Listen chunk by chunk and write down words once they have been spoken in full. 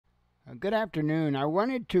Good afternoon. I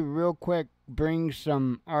wanted to real quick bring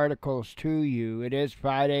some articles to you. It is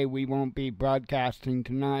Friday. We won't be broadcasting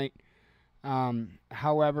tonight.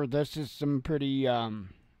 However, this is some pretty big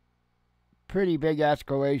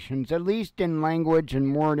escalations, at least in language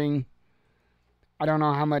and wording. I don't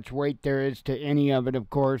know how much weight there is to any of it, of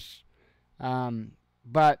course.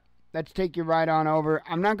 But let's take you right on over.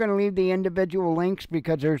 I'm not going to leave the individual links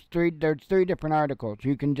because there's three different articles.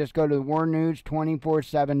 You can just go to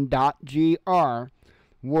warnews247.gr,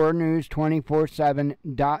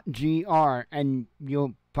 warnews247.gr, and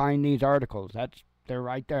you'll find these articles. They're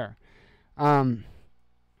right there. So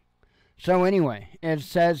anyway, it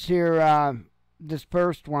says here, this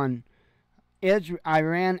first one,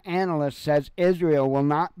 Iran analyst says Israel will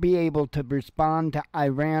not be able to respond to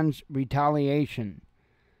Iran's retaliation.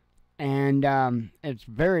 And it's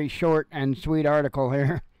a very short and sweet article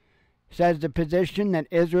here. It says the position that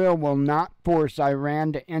Israel will not force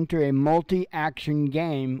Iran to enter a multi-action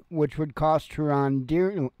game, which would cost Tehran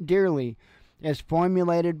dearly, is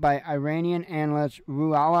formulated by Iranian analyst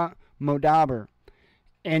Ruhollah Modaber.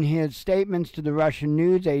 In his statements to the Russian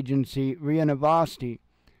news agency RIA Novosti,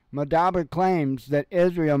 Modaber claims that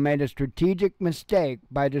Israel made a strategic mistake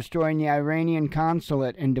by destroying the Iranian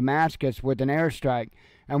consulate in Damascus with an airstrike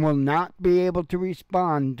and will not be able to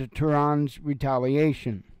respond to Tehran's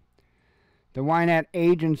retaliation. The Ynet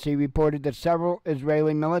agency reported that several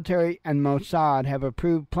Israeli military and Mossad have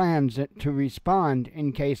approved plans to respond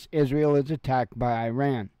in case Israel is attacked by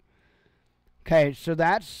Iran. Okay, so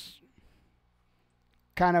that's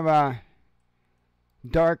kind of a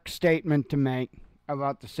dark statement to make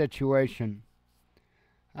about the situation.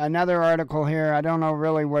 Another article here, I don't know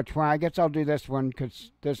really which one. I guess I'll do this one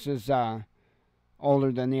because this is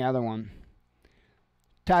older than the other one.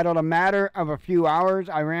 Titled A Matter of a Few Hours,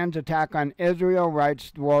 Iran's Attack on Israel,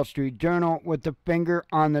 writes the Wall Street Journal, with the finger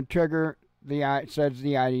on the trigger, says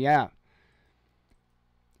the IDF.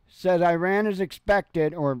 Says Iran is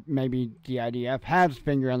expected, or maybe the IDF has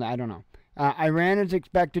finger on that, I don't know. Iran is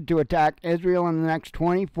expected to attack Israel in the next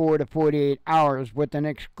 24 to 48 hours, with an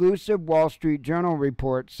exclusive Wall Street Journal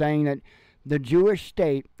report saying that the Jewish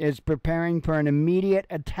state is preparing for an immediate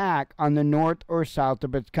attack on the north or south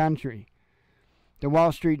of its country. The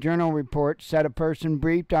Wall Street Journal report said a person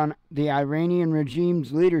briefed on the Iranian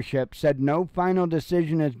regime's leadership said no final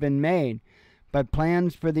decision has been made, but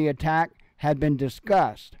plans for the attack had been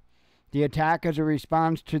discussed. The attack is a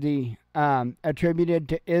response to the attributed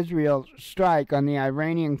to Israel's strike on the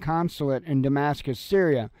Iranian consulate in Damascus,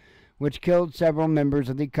 Syria, which killed several members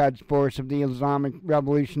of the Quds Force of the Islamic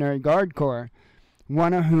Revolutionary Guard Corps,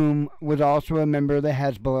 one of whom was also a member of the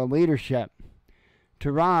Hezbollah leadership.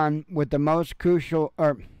 Tehran, with the most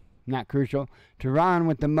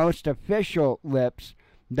official lips,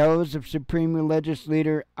 those of Supreme Religious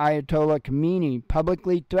Leader Ayatollah Khamenei,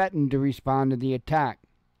 publicly threatened to respond to the attack.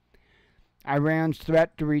 Iran's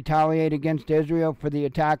threat to retaliate against Israel for the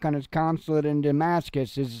attack on its consulate in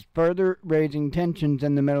Damascus is further raising tensions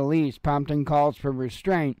in the Middle East, prompting calls for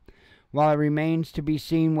restraint, while it remains to be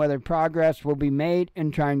seen whether progress will be made in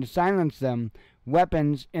trying to silence them,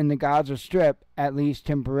 weapons in the Gaza Strip, at least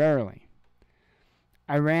temporarily.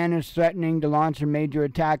 Iran is threatening to launch a major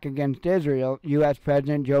attack against Israel, U.S.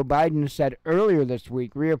 President Joe Biden said earlier this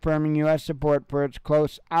week, reaffirming U.S. support for its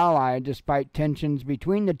close ally despite tensions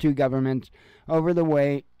between the two governments over the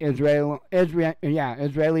way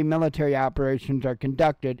Israeli military operations are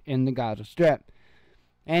conducted in the Gaza Strip.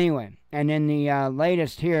 Anyway, and in the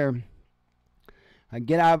latest here,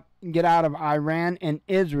 get out of Iran and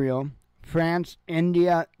Israel, France,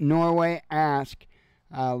 India, Norway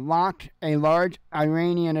locked a large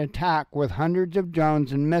Iranian attack with hundreds of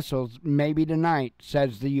drones and missiles maybe tonight,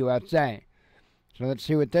 says the USA. So let's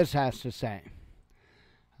see what this has to say.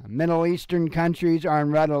 Middle Eastern countries are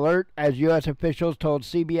on red alert as U.S. officials told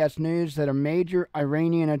CBS News that a major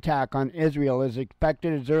Iranian attack on Israel is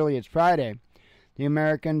expected as early as Friday. The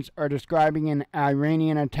Americans are describing an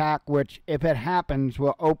Iranian attack which, if it happens,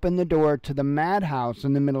 will open the door to the madhouse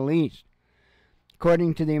in the Middle East.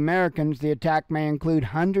 According to the Americans, the attack may include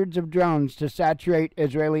hundreds of drones to saturate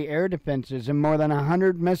Israeli air defenses and more than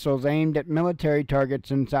 100 missiles aimed at military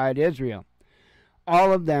targets inside Israel.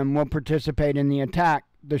 All of them will participate in the attack,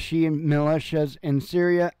 the Shia militias in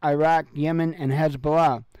Syria, Iraq, Yemen, and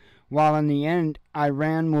Hezbollah, while in the end,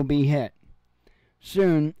 Iran will be hit.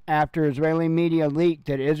 Soon after Israeli media leaked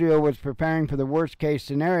that Israel was preparing for the worst-case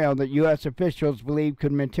scenario that U.S. officials believe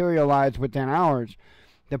could materialize within hours,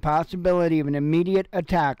 the possibility of an immediate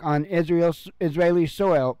attack on Israeli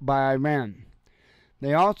soil by Iran.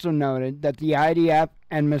 They also noted that the IDF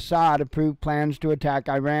and Mossad approved plans to attack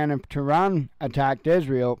Iran if Tehran attacked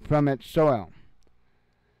Israel from its soil.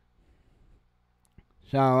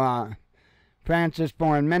 So, France's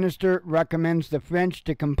foreign minister recommends the French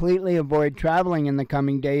to completely avoid traveling in the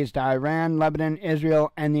coming days to Iran, Lebanon,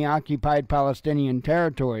 Israel, and the occupied Palestinian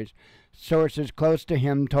territories, sources close to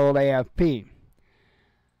him told AFP.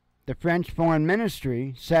 The French Foreign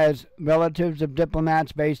Ministry says relatives of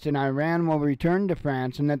diplomats based in Iran will return to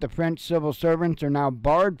France and that the French civil servants are now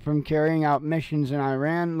barred from carrying out missions in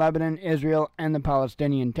Iran, Lebanon, Israel, and the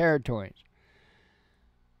Palestinian territories.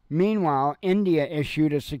 Meanwhile, India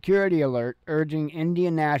issued a security alert urging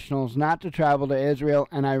Indian nationals not to travel to Israel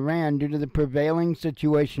and Iran due to the prevailing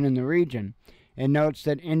situation in the region. It notes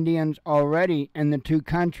that Indians already in the two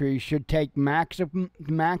countries should take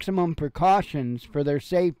maximum precautions for their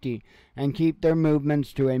safety and keep their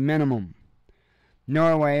movements to a minimum.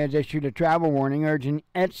 Norway has issued a travel warning urging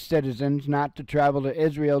its citizens not to travel to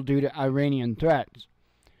Israel due to Iranian threats.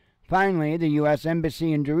 Finally, the U.S.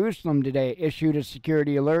 Embassy in Jerusalem today issued a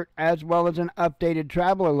security alert as well as an updated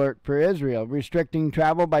travel alert for Israel, restricting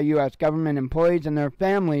travel by U.S. government employees and their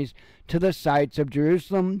families to the sites of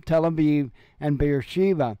Jerusalem, Tel Aviv, and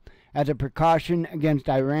Beersheba as a precaution against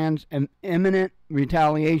Iran's imminent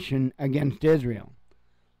retaliation against Israel.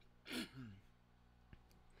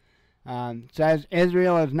 Says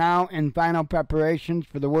Israel is now in final preparations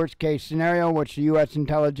for the worst-case scenario, which the U.S.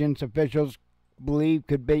 intelligence officials believe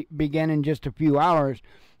could begin in just a few hours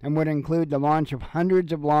and would include the launch of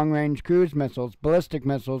hundreds of long-range cruise missiles, ballistic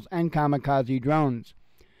missiles, and kamikaze drones.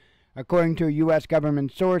 According to U.S.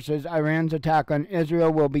 government sources, Iran's attack on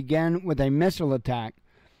Israel will begin with a missile attack.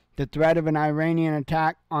 The threat of an Iranian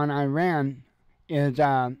attack on Iran is,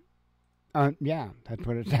 that's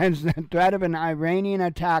what it says. The threat of an Iranian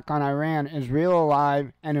attack on Iran is real,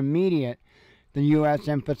 alive, and immediate, the U.S.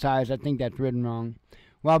 emphasized. I think that's written wrong.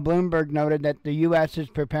 While Bloomberg noted that the U.S. is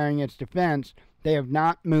preparing its defense, they have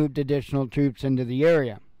not moved additional troops into the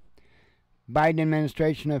area. Biden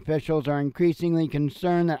administration officials are increasingly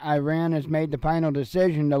concerned that Iran has made the final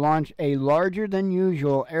decision to launch a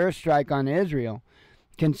larger-than-usual airstrike on Israel,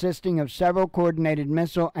 consisting of several coordinated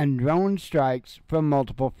missile and drone strikes from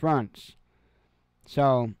multiple fronts.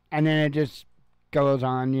 So, and then it just goes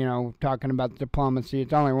on, talking about diplomacy.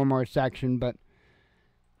 It's only one more section, but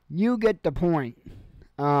you get the point.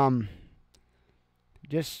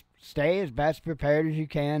 Just stay as best prepared as you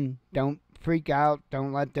can. Don't freak out.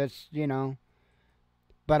 Don't let this,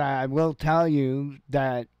 But I will tell you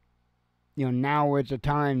that, now is a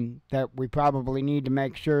time that we probably need to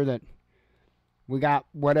make sure that we got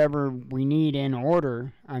whatever we need in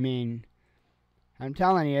order. I mean, I'm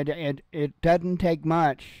telling you, it doesn't take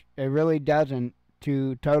much. It really doesn't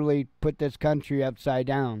to totally put this country upside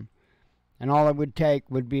down. And all it would take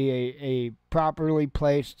would be a properly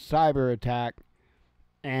placed cyber attack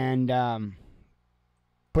and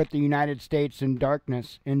put the United States in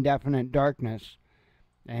darkness, indefinite darkness,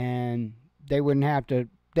 and they wouldn't have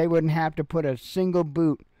to put a single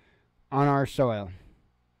boot on our soil.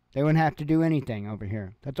 They wouldn't have to do anything over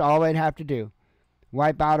here. That's all they'd have to do.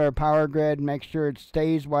 Wipe out our power grid, make sure it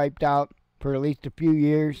stays wiped out for at least a few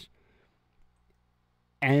years.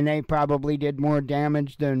 And they probably did more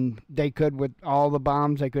damage than they could with all the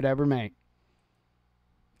bombs they could ever make.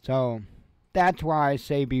 So, that's why I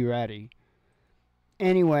say be ready.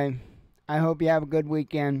 Anyway, I hope you have a good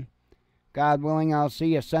weekend. God willing, I'll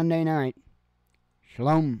see you Sunday night.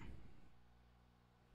 Shalom.